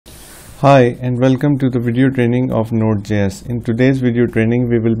Hi and welcome to the video training of Node.js. In today's video training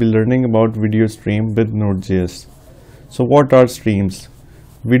we will be learning about video stream with Node.js. So what are streams?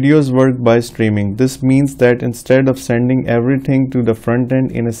 Videos work by streaming. This means that instead of sending everything to the front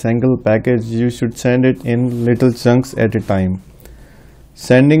end in a single package, you should send it in little chunks at a time.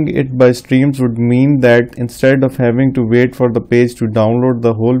 Sending it by streams would mean that instead of having to wait for the page to download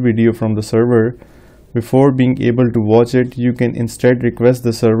the whole video from the server, before being able to watch it, you can instead request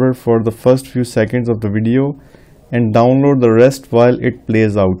the server for the first few seconds of the video and download the rest while it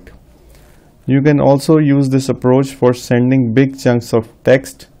plays out. You can also use this approach for sending big chunks of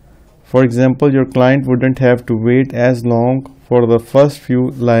text. For example, your client wouldn't have to wait as long for the first few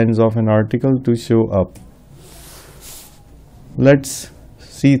lines of an article to show up. Let's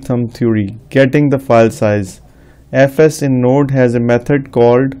see some theory. Getting the file size. FS in Node has a method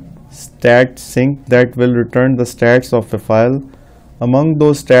called statSync that will return the stats of the file. Among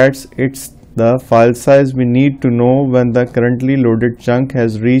those stats, it's the file size we need to know when the currently loaded chunk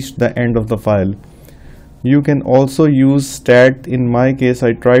has reached the end of the file. You can also use stat. In my case,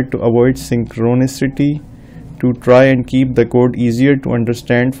 I tried to avoid synchronicity to try and keep the code easier to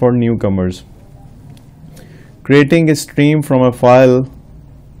understand for newcomers. Creating a stream from a file.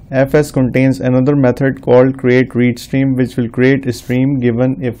 FS contains another method called createReadStream, which will create a stream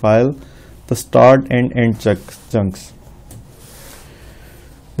given a file, the start and end chunks.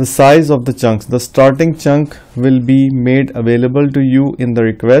 The size of the chunks. The starting chunk will be made available to you in the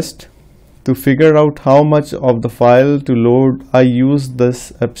request. To figure out how much of the file to load, I use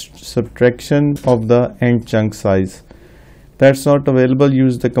this subtraction of the end chunk size. That's not available,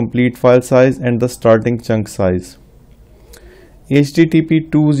 use the complete file size and the starting chunk size.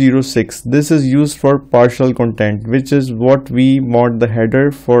 HTTP 206. This is used for partial content, which is what we want the header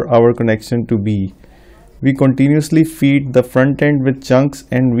for our connection to be. We continuously feed the front end with chunks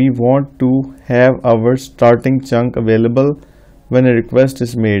and we want to have our starting chunk available when a request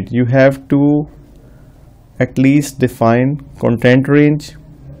is made. You have to at least define content range,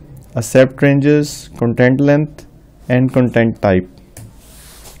 accept ranges, content length, and content type.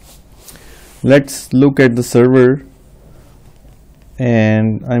 Let's look at the server.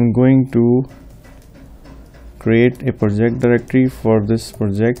 And I'm going to create a project directory for this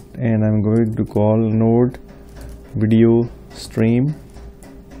project and I'm going to call node video stream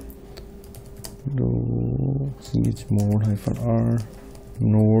chmod -r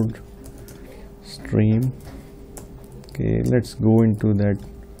node stream. Okay, let's go into that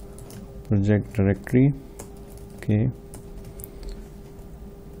project directory. Okay,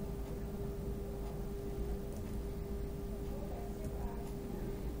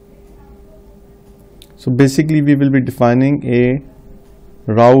 so basically we will be defining a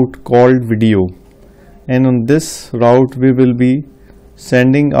route called video, and on this route we will be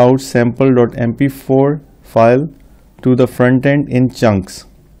sending out sample.mp4 file to the front end in chunks,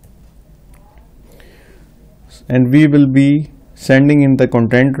 and we will be sending in the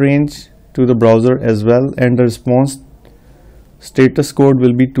content range to the browser as well, and the response status code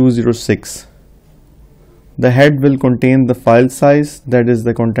will be 206. The head will contain the file size, that is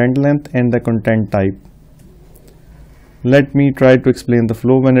the content length, and the content type. Let me try to explain the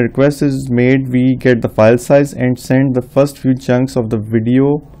flow. When a request is made, we get the file size and send the first few chunks of the video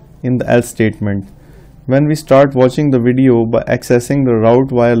in the else statement. When we start watching the video by accessing the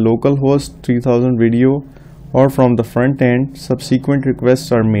route via localhost 3000 video or from the front end, subsequent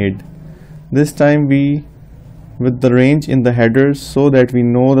requests are made. This time with the range in the headers so that we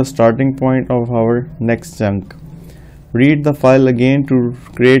know the starting point of our next chunk. Read the file again to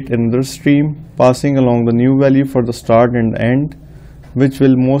create another stream, passing along the new value for the start and end, which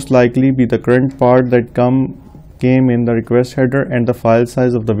will most likely be the current part that came in the request header and the file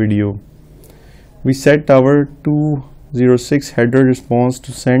size of the video. We set our 206 header response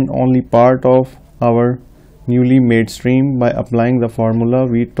to send only part of our newly made stream by applying the formula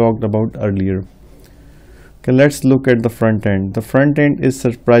we talked about earlier. Okay, let's look at the front end. The front end is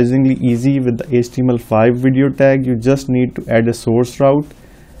surprisingly easy with the HTML5 video tag. You just need to add a source route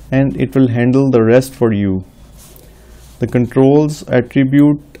and it will handle the rest for you. The controls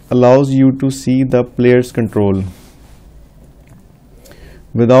attribute allows you to see the player's control.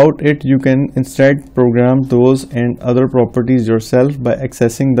 Without it, you can instead program those and other properties yourself by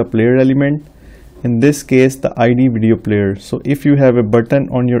accessing the player element, in this case the ID video player. So if you have a button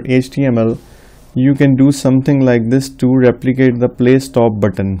on your HTML, you can do something like this to replicate the play stop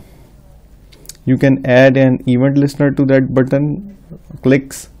button. You can add an event listener to that button,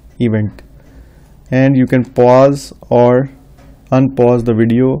 clicks event, and you can pause or unpause the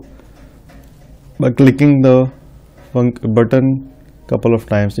video by clicking the button couple of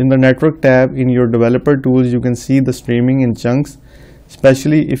times. In the network tab in your developer tools, you can see the streaming in chunks,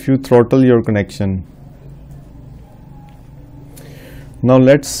 especially if you throttle your connection. Now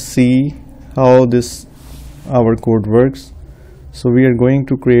let's see how our code works. So we are going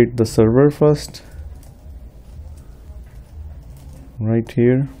to create the server first, right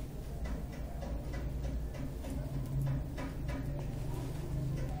here.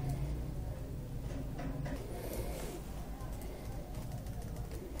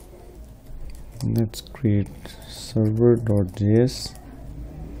 Let's create server.js.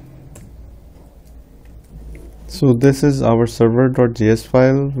 So this is our server.js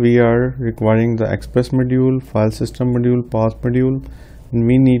file. We are requiring the express module, file system module, path module, and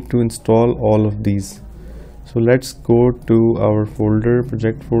we need to install all of these. So let's go to our folder,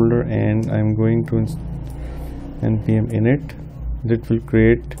 project folder, and I'm going to npm init. It will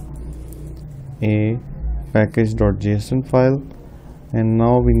create a package.json file, and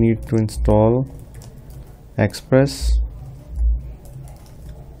now we need to install express.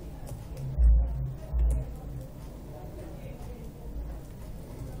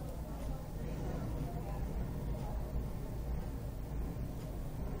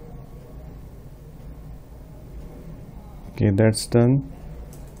 Okay, that's done.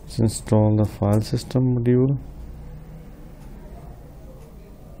 Let's install the file system module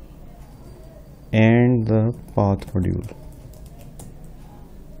and the path module.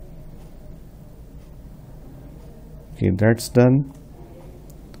 Okay, that's done.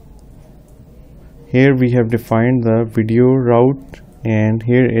 Here we have defined the video route, and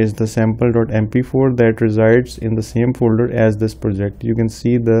here is the sample.mp4 that resides in the same folder as this project. You can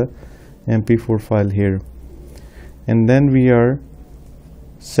see the mp4 file here. And then we are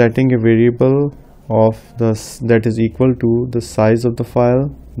setting a variable of that is equal to the size of the file,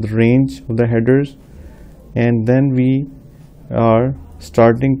 the range of the headers, and then we are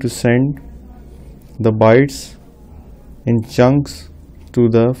starting to send the bytes in chunks to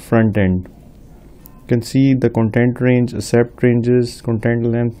the front end. You can see the content range, accept ranges, content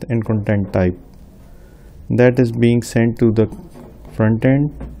length, and content type. That is being sent to the front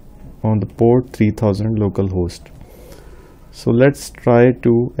end on the port 3000 localhost. So let's try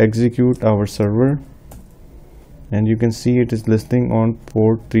to execute our server, and you can see it is listing on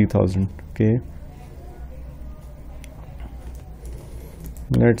port 3000. Okay,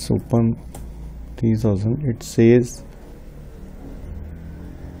 let's open 3000. It says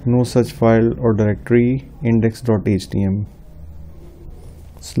no such file or directory, index.html.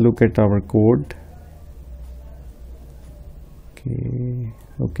 Let's look at our code.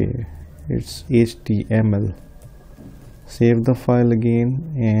 Okay, it's HTML. Save the file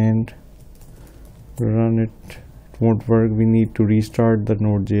again and run it. It won't work. We need to restart the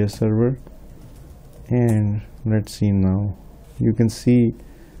Node.js server, and let's see now. You can see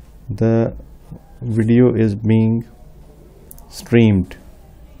the video is being streamed,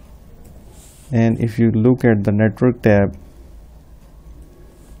 and if you look at the network tab,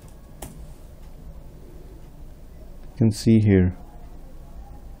 you can see here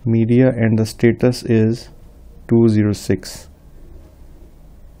media, and the status is 206.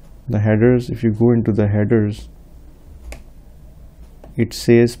 The headers, if you go into the headers, it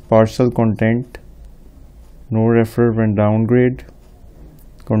says partial content, no refer when downgrade,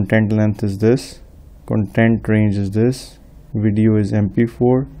 content length is this, content range is this, video is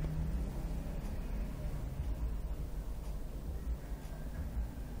mp4.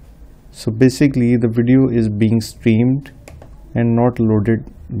 So basically the video is being streamed and not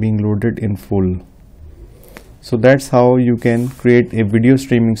being loaded in full. So that's how you can create a video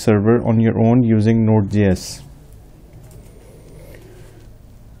streaming server on your own using Node.js.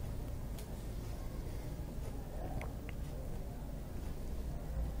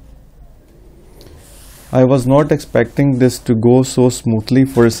 I was not expecting this to go so smoothly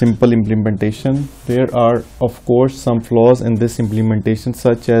for a simple implementation. There are of course some flaws in this implementation,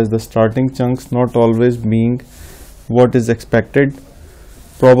 such as the starting chunks not always being what is expected,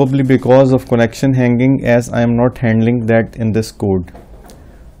 probably because of connection hanging, as I am not handling that in this code.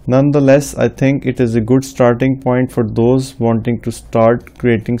 Nonetheless, I think it is a good starting point for those wanting to start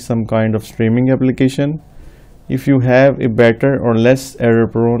creating some kind of streaming application. If you have a better or less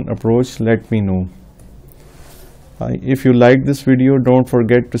error-prone approach, let me know. If you like this video, don't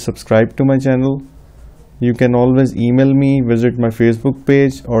forget to subscribe to my channel. You can always email me, visit my Facebook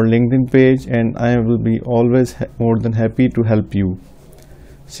page or LinkedIn page, and I will be always more than happy to help you.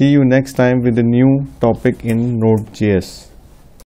 See you next time with a new topic in Node.js.